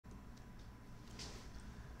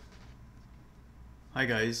Hi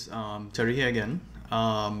guys, Terry here again.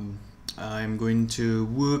 I'm going to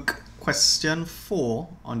work question 4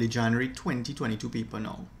 on the January 2022 paper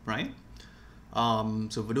now, right?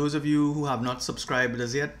 So for those of you who have not subscribed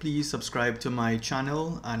as yet, please subscribe to my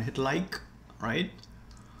channel and hit like, right?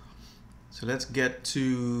 So let's get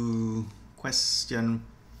to question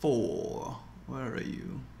 4. Where are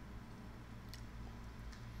you?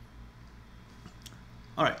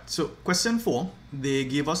 All right, so question 4, they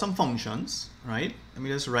gave us some functions, right? Let me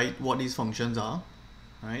just write what these functions are,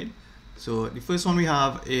 right? So the first one we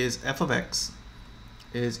have is f of x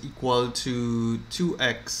is equal to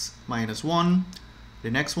 2x minus 1.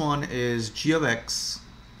 The next one is g of x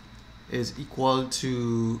is equal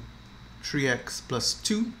to 3x plus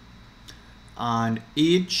 2. And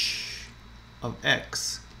h of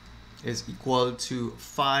x is equal to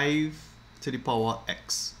 5 to the power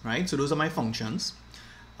x, right? So those are my functions.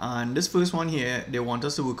 And this first one here, they want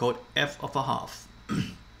us to work out f of a half.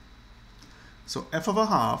 So f of a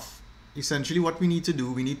half, essentially what we need to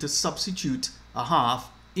do, we need to substitute a half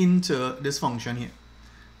into this function here.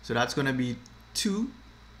 So that's going to be 2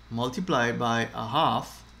 multiplied by a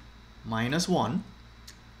half minus 1.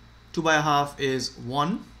 2 by a half is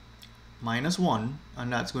 1 minus 1,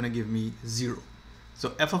 and that's going to give me 0.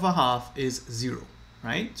 So f of a half is 0,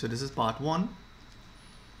 right? So this is part 1.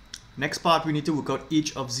 Next part, we need to work out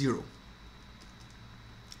h of 0.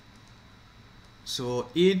 So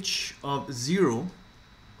h of 0,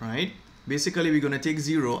 right? Basically, we're going to take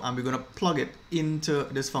 0 and we're going to plug it into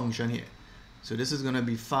this function here. So this is going to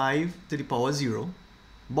be 5 to the power 0,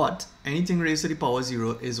 but anything raised to the power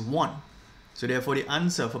 0 is 1. So therefore, the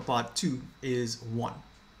answer for part 2 is 1.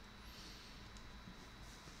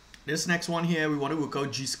 This next one here, we want to work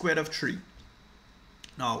out g squared of 3.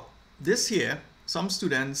 Now, this here, some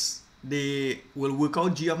students, they will work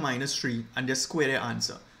out g of minus 3 and just square their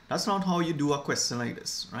answer. That's not how you do a question like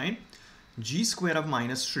this, right? G squared of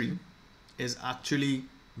minus 3 is actually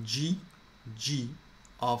g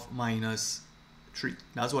of minus 3.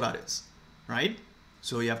 That's what that is, right?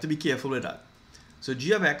 So you have to be careful with that. So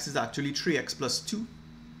g of x is actually 3x plus 2.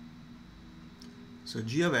 So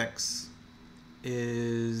g of x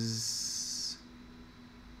is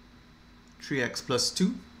 3x plus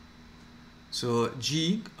 2. So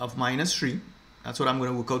g of minus 3, that's what I'm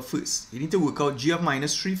going to work out first. You need to work out g of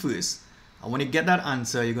minus 3 first. And when you get that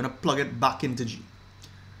answer, you're going to plug it back into g.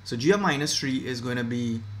 So g of minus 3 is going to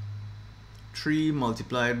be 3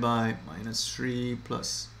 multiplied by minus 3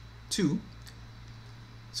 plus 2.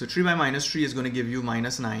 So 3 by minus 3 is going to give you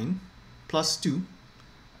minus 9 plus 2.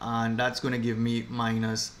 And that's going to give me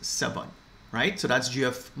minus 7, right? So that's g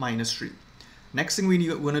of minus 3. Next thing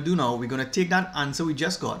we're going to do now, we're going to take that answer we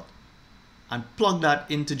just got and plug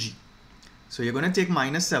that into g. So you're going to take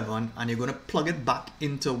minus 7 and you're going to plug it back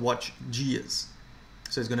into what g is.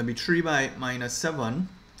 So it's going to be 3 by minus 7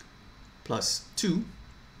 plus 2.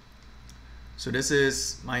 So this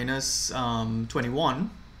is minus 21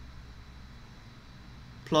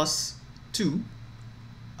 plus 2.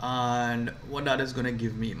 And what that is going to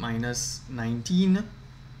give me, minus 19.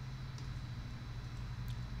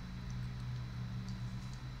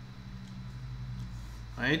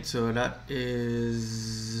 Right, so that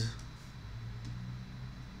is,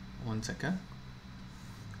 one second,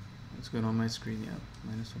 what's going on my screen here,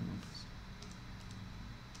 minus 21 plus.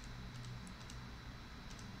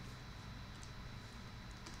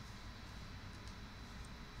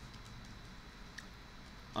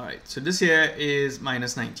 All right, so this here is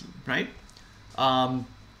minus 19, right?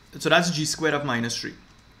 So that's g squared of minus 3.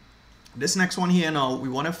 This next one here now, we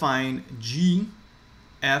want to find g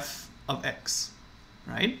f of x.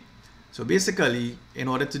 Right? So basically, in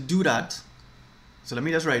order to do that, so let me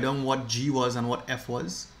just write down what g was and what f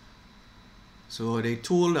was. So they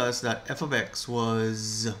told us that f of x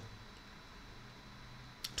was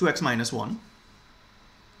 2x minus 1.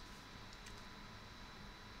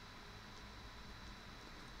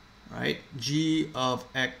 Right? G of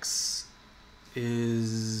x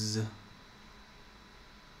is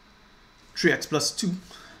 3x plus 2.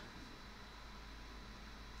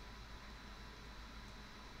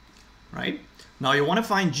 Right? Now you want to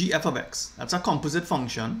find g f of x. That's a composite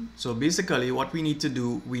function. So basically what we need to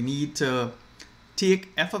do, we need to take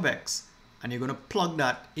f of x and you're going to plug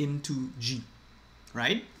that into g.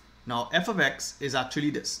 Right? Now f of x is actually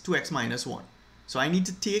this, 2x minus 1. So I need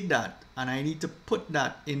to take that and I need to put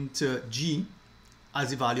that into g as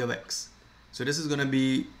the value of x. So this is going to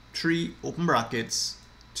be 3 open brackets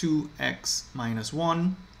 2x minus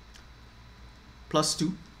 1 plus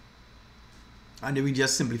 2. And then we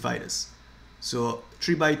just simplify this. So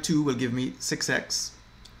 3 by 2 will give me 6x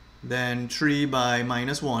Then 3 by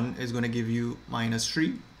minus 1 is going to give you minus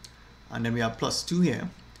 3. And then we have plus 2 here.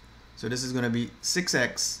 So this is going to be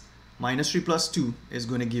 6x minus 3 plus 2 is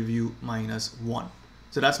going to give you minus 1.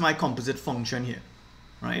 So that's my composite function here,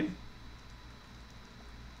 right?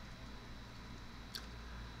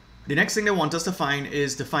 The next thing they want us to find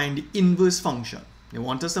is to find the inverse function. They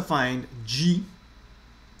want us to find g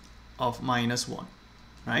of minus 1,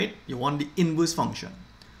 right? You want the inverse function.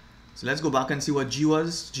 So let's go back and see what g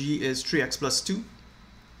was. G is 3x plus 2.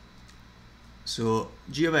 So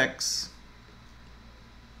g of x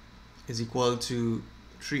is equal to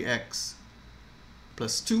 3x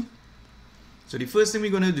plus 2. So the first thing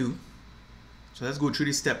we're going to do, so let's go through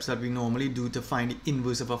the steps that we normally do to find the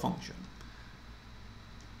inverse of a function.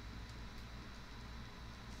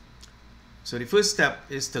 So the first step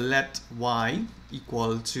is to let y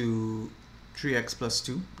equal to 3x plus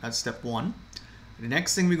 2. That's step 1. The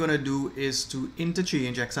next thing we're going to do is to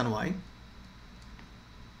interchange x and y.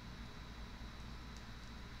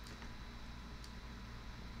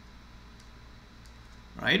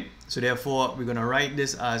 Right? So therefore, we're going to write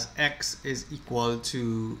this as x is equal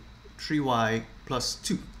to 3y plus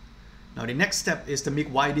 2. Now the next step is to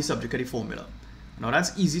make y the subject of the formula. Now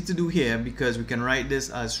that's easy to do here because we can write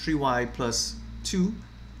this as 3y plus 2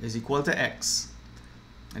 is equal to x.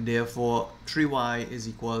 And therefore 3y is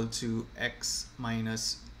equal to x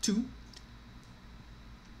minus 2.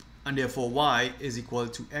 And therefore y is equal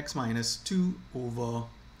to x minus 2 over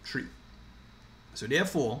 3. So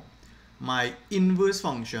therefore my inverse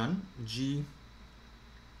function g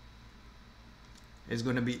is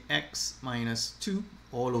going to be x minus 2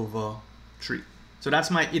 all over 3. So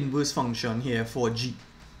that's my inverse function here for g.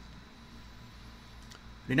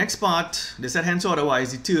 The next part, they said hence or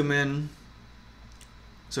otherwise determine.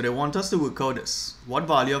 So they want us to work out this. What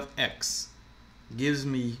value of x gives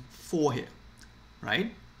me 4 here,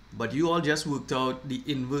 right? But you all just worked out the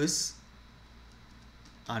inverse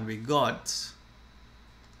and we got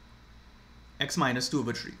x minus 2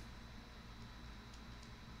 over 3.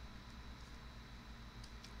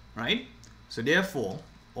 Right? So therefore,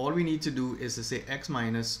 all we need to do is to say x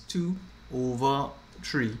minus 2 over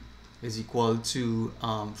 3 is equal to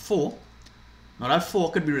 4. Now that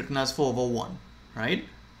 4 could be written as 4 over 1, right?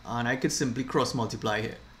 And I could simply cross multiply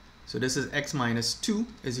here. So this is x minus 2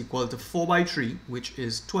 is equal to 4 by 3, which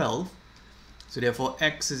is 12. So therefore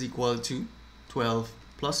x is equal to 12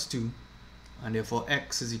 plus 2, and therefore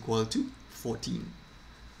x is equal to 14,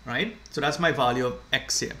 right? So that's my value of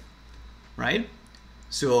x here, right?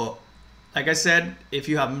 So like I said, if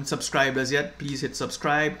you haven't subscribed as yet, please hit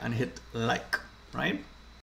subscribe and hit like, right?